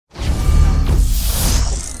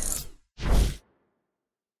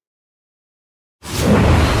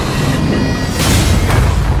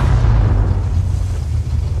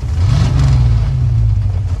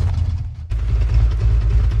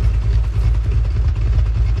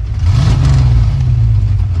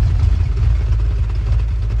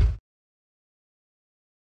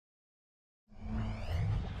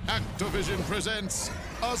presents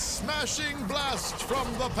a smashing blast from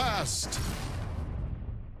the past.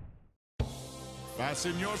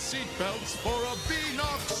 Fasten your seatbelts for a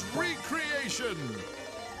Beanox recreation.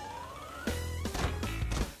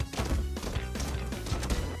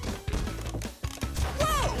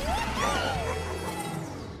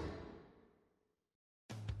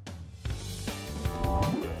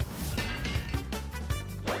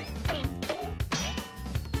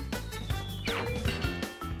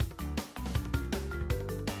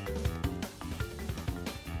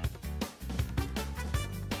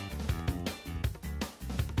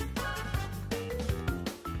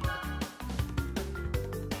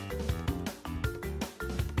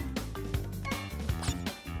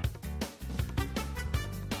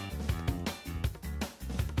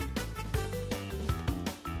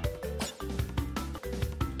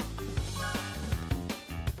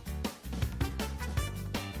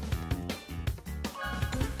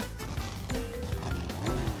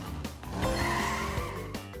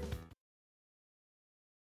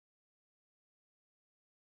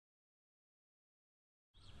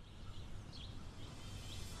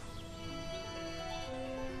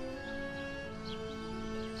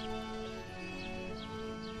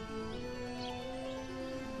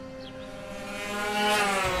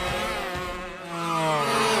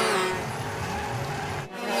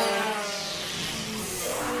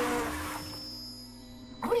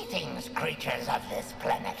 Creatures of this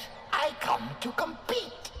planet, I come to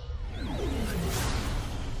compete.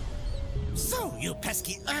 So you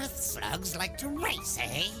pesky Earth slugs like to race,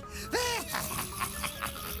 eh?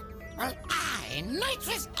 Well, I,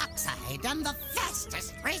 Nitrous Oxide, am the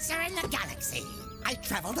fastest racer in the galaxy. I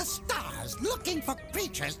travel the stars looking for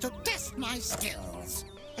creatures to test my skills.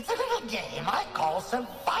 It's a little game I call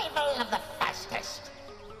Survival of the Fastest.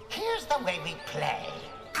 Here's the way we play.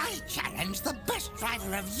 I challenge the best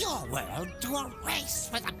driver of your world to a race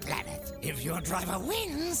for the planet. If your driver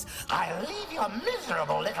wins, I'll leave your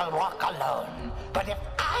miserable little rock alone. But if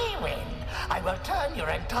I win, I will turn your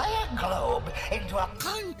entire globe into a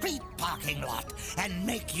concrete parking lot and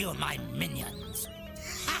make you my minions.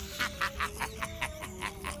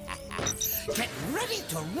 Get ready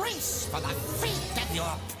to race for the fate of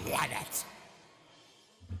your planet.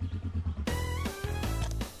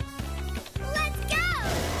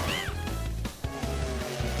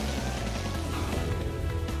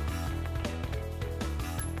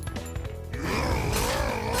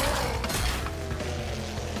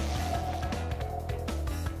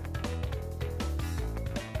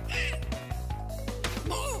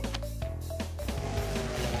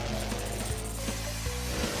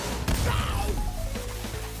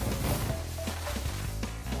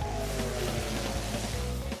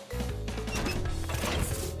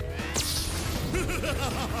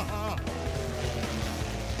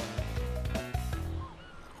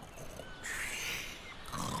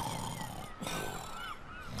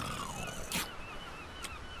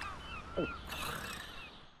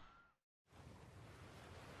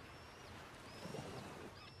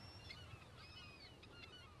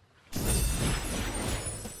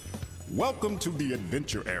 Welcome to the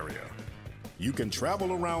adventure area. You can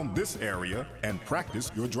travel around this area and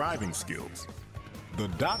practice your driving skills. The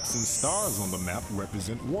dots and stars on the map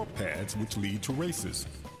represent warp pads which lead to races.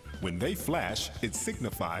 When they flash, it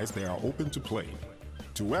signifies they are open to play.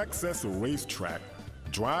 To access a racetrack,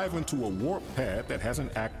 drive into a warp pad that has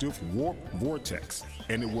an active warp vortex,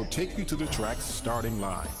 and it will take you to the track's starting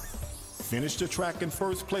line. Finish the track in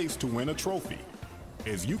first place to win a trophy.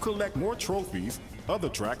 As you collect more trophies, other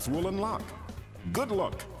tracks will unlock. Good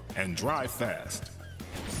luck and drive fast.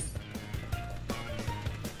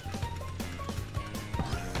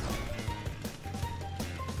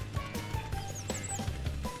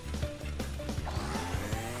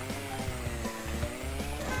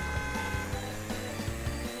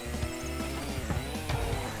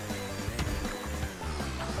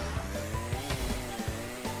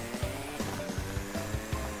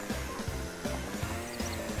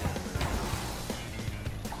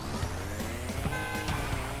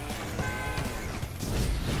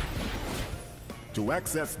 To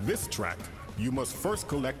access this track, you must first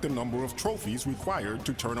collect the number of trophies required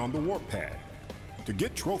to turn on the warp pad. To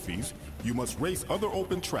get trophies, you must race other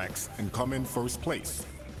open tracks and come in first place.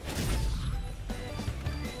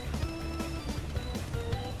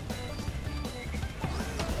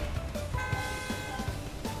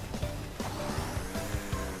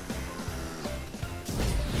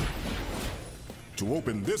 To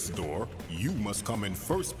open this door, you must come in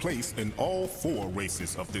first place in all 4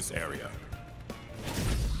 races of this area.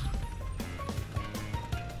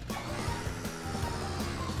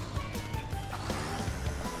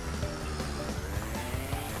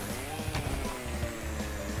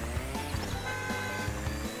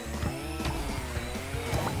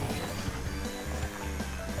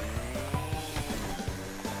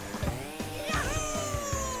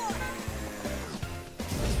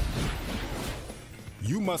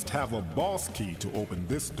 must have a boss key to open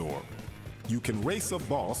this door. You can race a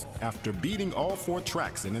boss after beating all 4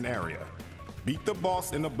 tracks in an area. Beat the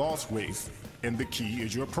boss in a boss race, and the key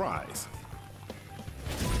is your prize.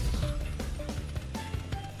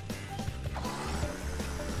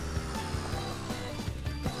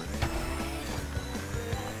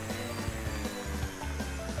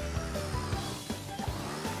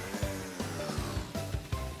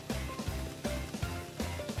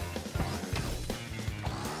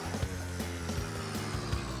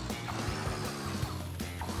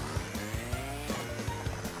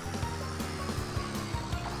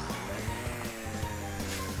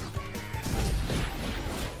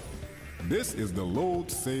 This is the load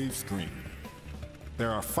save screen.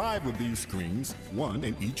 There are 5 of these screens, 1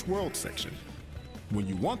 in each world section. When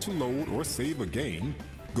you want to load or save a game,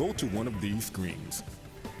 go to one of these screens.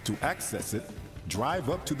 To access it, drive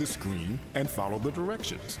up to the screen and follow the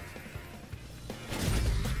directions.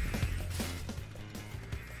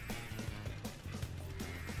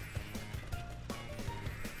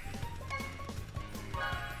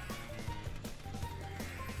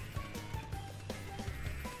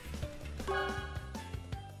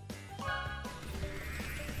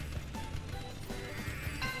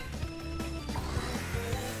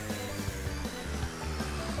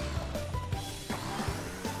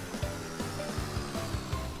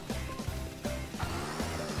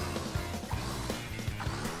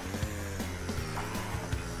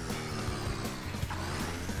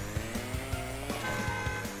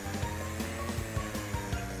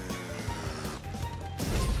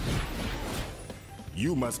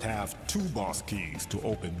 You must have 2 boss keys to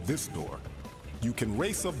open this door. You can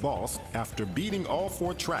race a boss after beating all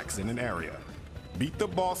 4 tracks in an area. Beat the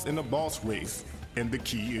boss in a boss race, and the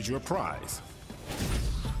key is your prize.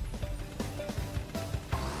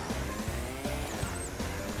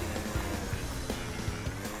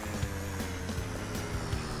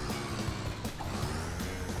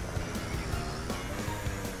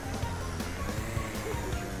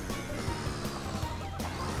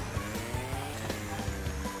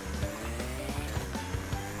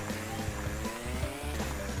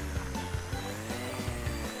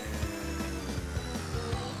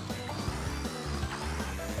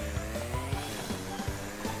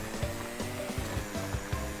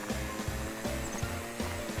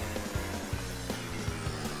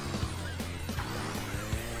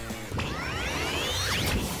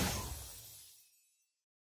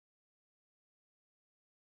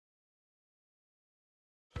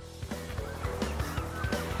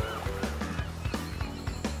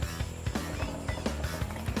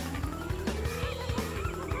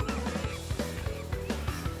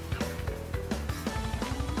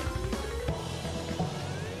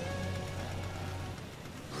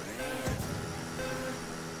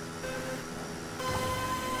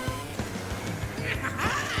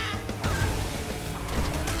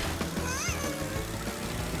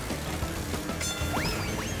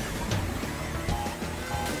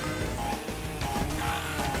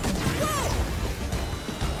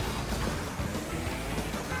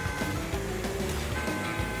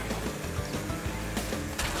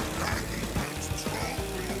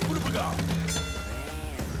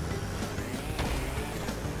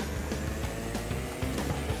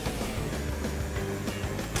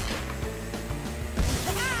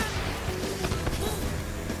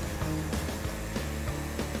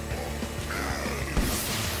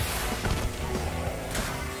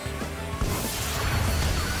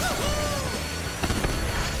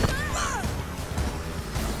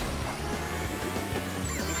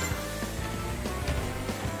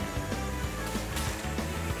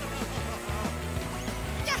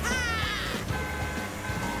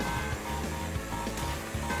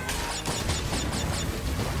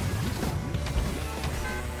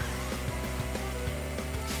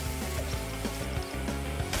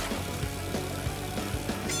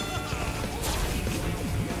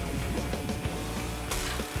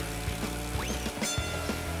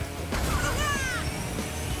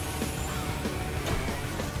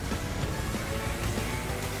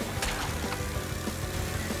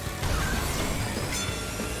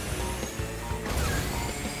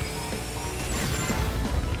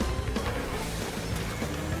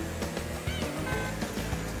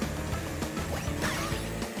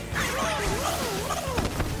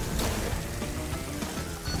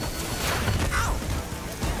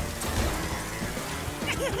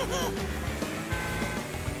 Ha ha ha!